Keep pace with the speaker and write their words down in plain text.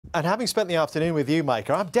And having spent the afternoon with you,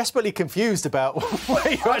 Micah, I'm desperately confused about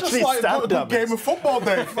where you actually stand on a good game of football,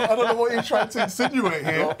 Dave. I don't know what you're trying to insinuate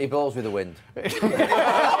here. He bowls with the wind. Could be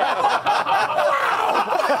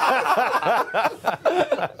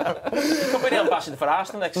the ambassador for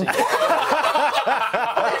Arsenal next season.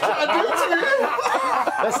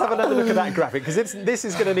 Let's have another look at that graphic, because this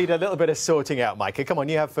is going to need a little bit of sorting out, Micah. Come on,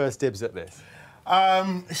 you have first dibs at this.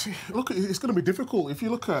 Look, it's going to be difficult. If you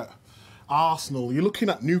look at Arsenal, you're looking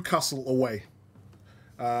at Newcastle away.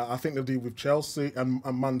 I think they'll deal with Chelsea and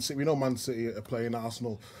Man City. We know Man City are playing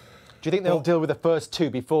Arsenal. Do you think they'll deal with the first two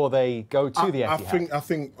before they go to the Etihad? I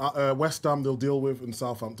think West Ham they'll deal with, and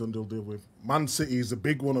Southampton they'll deal with. Man City is a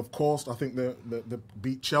big one, of course. I think they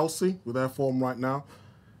beat Chelsea with their form right now.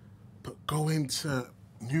 But going to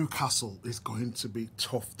Newcastle is going to be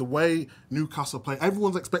tough. The way Newcastle play,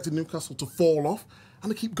 everyone's expecting Newcastle to fall off,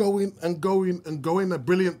 and they keep going and going and going. They're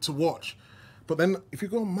brilliant to watch. But then if you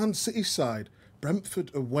go on Man City's side, Brentford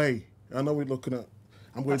away. I know we're looking at.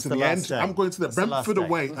 I'm going to the end. I'm going to the Brentford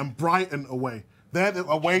away and Brighton away. They're the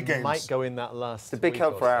away games. Might go in that last. The big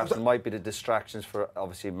help for Arsenal might be the distractions for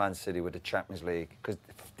obviously Man City with the Champions League, because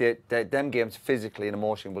them games physically and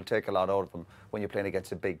emotionally will take a lot out of them when you're playing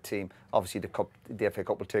against a big team. Obviously the FA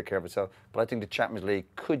Cup will take care of itself, but I think the Champions League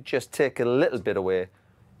could just take a little bit away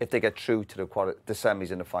if they get through to the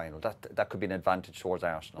semis and the final. That could be an advantage towards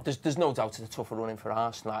Arsenal. There's no doubt it's a tougher running for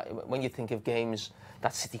Arsenal. When you think of games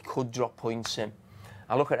that City could drop points in,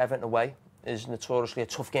 I look at Everton away. Is notoriously a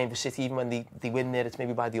tough game for City. Even when they win there, it's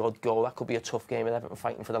maybe by the odd goal. That could be a tough game with Everton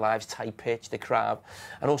fighting for their lives, tight pitch, the crowd.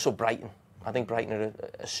 And also Brighton. I think Brighton are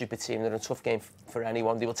a super team. They're a tough game for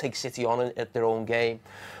anyone. They will take City on at their own game.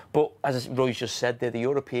 But as Roy just said there, the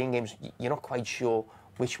European games, you're not quite sure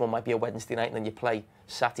which one might be a Wednesday night and then you play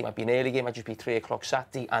Saturday. It might be an early game, might just be 3 o'clock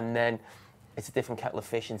Saturday, and then it's a different kettle of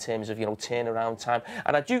fish in terms of, turnaround time.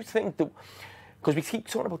 And I do think that, because we keep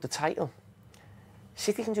talking about the title,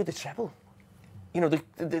 City can do the treble.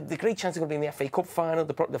 The great chance they're going to be in the FA Cup final,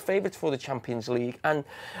 the favourites for the Champions League. And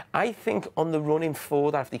I think on the running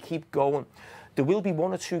for that, if they keep going, there will be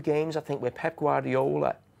 1 or 2 games, I think, where Pep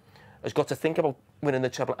Guardiola has got to think about winning the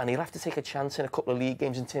treble, and he'll have to take a chance in a couple of league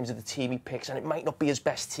games in terms of the team he picks, and it might not be his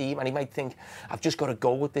best team, and he might think, I've just got to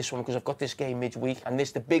go with this one because I've got this game midweek, and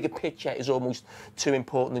the bigger picture is almost too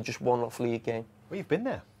important than just one off league game. Well, you've been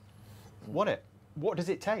there. Won it. What does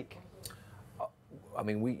it take? I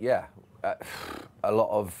mean, a lot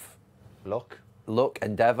of luck,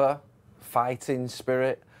 endeavour, fighting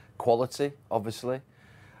spirit, quality, obviously.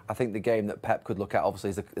 I think the game that Pep could look at, obviously,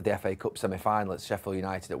 is the FA Cup semi-final at Sheffield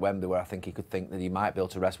United at Wembley, where I think he could think that he might be able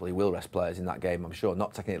to rest, well, he will rest players in that game, I'm sure,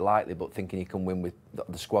 not taking it lightly, but thinking he can win with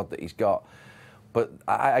the squad that he's got. But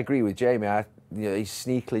I agree with Jamie. He's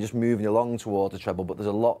sneakily just moving along towards the treble, but there's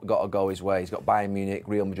a lot got to go his way. He's got Bayern Munich,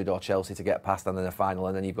 Real Madrid or Chelsea to get past and then the final,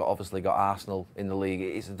 and then you've obviously got Arsenal in the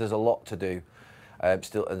league. There's a lot to do.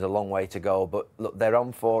 Still, there's a long way to go, but look, they're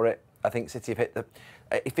on for it. I think City have hit the...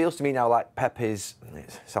 It feels to me now like Pep is...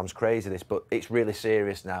 It sounds crazy, this, but it's really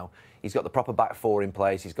serious now. He's got the proper back four in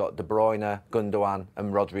place. He's got De Bruyne, Gundogan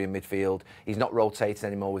and Rodri in midfield. He's not rotating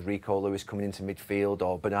anymore with Rico Lewis coming into midfield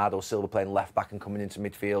or Bernardo Silva playing left back and coming into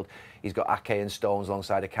midfield. He's got Ake and Stones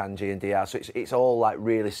alongside Akanji and Diaz. So it's all like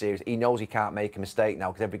really serious. He knows he can't make a mistake now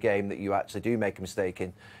because every game that you actually do make a mistake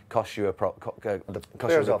in costs you a problem.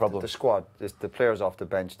 The squad, the players off the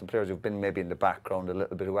bench, the players who've been maybe in the background a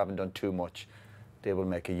little bit, who haven't done too much, they will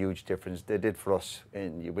make a huge difference. They did for us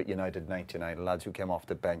with United 99, lads who came off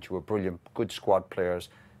the bench, who were brilliant, good squad players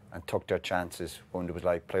and took their chances when there was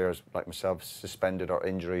like players like myself suspended or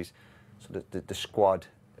injuries. So the squad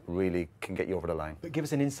really can get you over the line. But give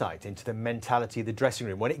us an insight into the mentality of the dressing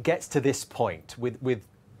room when it gets to this point with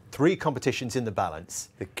 3 competitions in the balance.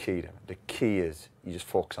 The key is you just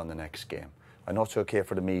focus on the next game. I know it's okay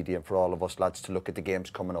for the media and for all of us lads to look at the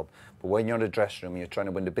games coming up, but when you're in the dressing room and you're trying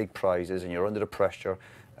to win the big prizes and you're under the pressure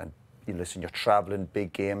and you're travelling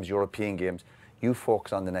big games, European games, you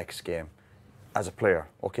focus on the next game. As a player,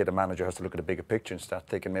 okay, the manager has to look at the bigger picture and start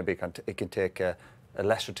thinking maybe it can take a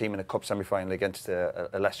lesser team in a cup semi-final against a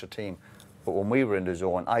lesser team. But when we were in the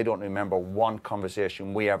zone, I don't remember one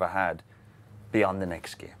conversation we ever had beyond the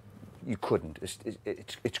next game. You couldn't.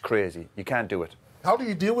 It's crazy. You can't do it. How do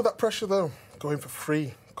you deal with that pressure, though, going for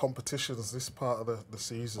 3 competitions this part of the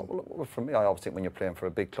season? Well, for me, I always think when you're playing for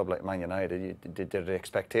a big club like Man United, they're the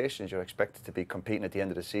expectations. You're expected to be competing at the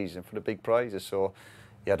end of the season for the big prizes. So,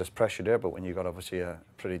 yeah, there's pressure there, but when you've got obviously a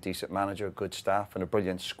pretty decent manager, good staff and a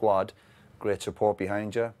brilliant squad, great support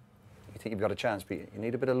behind you, you think you've got a chance, but you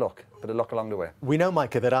need a bit of luck along the way. We know,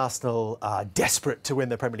 Micah, that Arsenal are desperate to win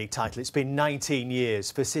the Premier League title. It's been 19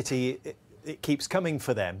 years. For City, it keeps coming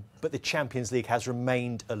for them, but the Champions League has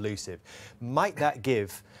remained elusive. Might that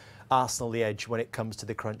give Arsenal the edge when it comes to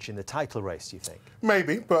the crunch in the title race, do you think?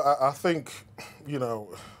 Maybe, but I think, you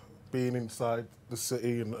know, being inside the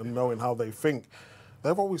city and knowing how they think,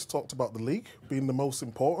 they've always talked about the league being the most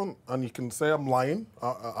important, and you can say I'm lying.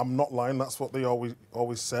 I'm not lying. That's what they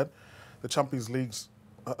always said. The Champions League's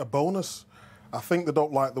a bonus. I think they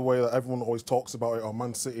don't like the way that everyone always talks about it. Oh,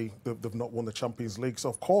 Man City, they've not won the Champions League. So,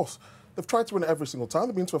 of course, they've tried to win it every single time.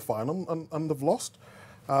 They've been to a final and they've lost.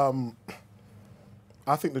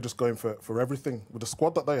 I think they're just going for everything. With the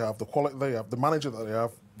squad that they have, the quality they have, the manager that they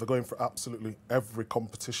have, they're going for absolutely every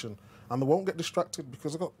competition. And they won't get distracted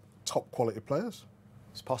because they've got top quality players.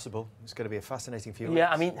 It's possible. It's going to be a fascinating few Yeah, weeks.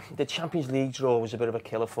 I mean, the Champions League draw was a bit of a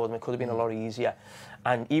killer for them. It could have been a lot easier.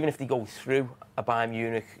 And even if they go through a Bayern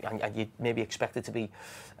Munich and you maybe expect it to be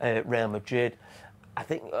Real Madrid, I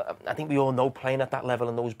think we all know playing at that level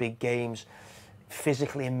in those big games,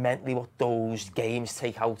 physically and mentally what those games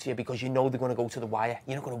take out of you, because you know they're going to go to the wire.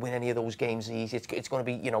 You're not going to win any of those games easy. It's going to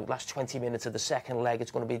be, you know, last 20 minutes of the second leg,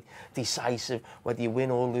 it's going to be decisive. Whether you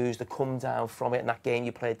win or lose, the come down from it, and that game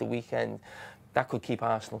you played the weekend, that could keep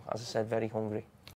Arsenal, as I said, very hungry.